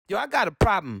Yo, I got a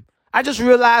problem. I just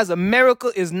realized America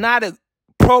is not a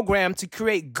program to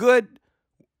create good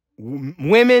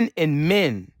women and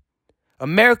men.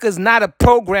 America is not a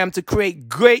program to create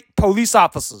great police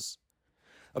officers.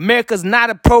 America is not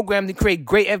a program to create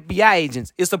great FBI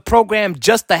agents. It's a program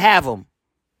just to have them.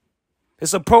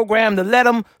 It's a program to let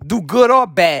them do good or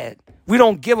bad. We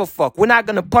don't give a fuck. We're not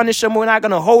going to punish them. We're not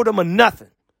going to hold them or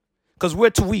nothing because we're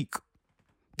too weak.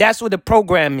 That's what the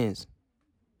program is.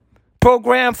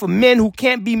 Program for men who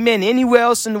can't be men anywhere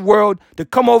else in the world to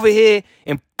come over here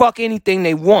and fuck anything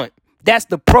they want. That's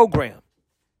the program.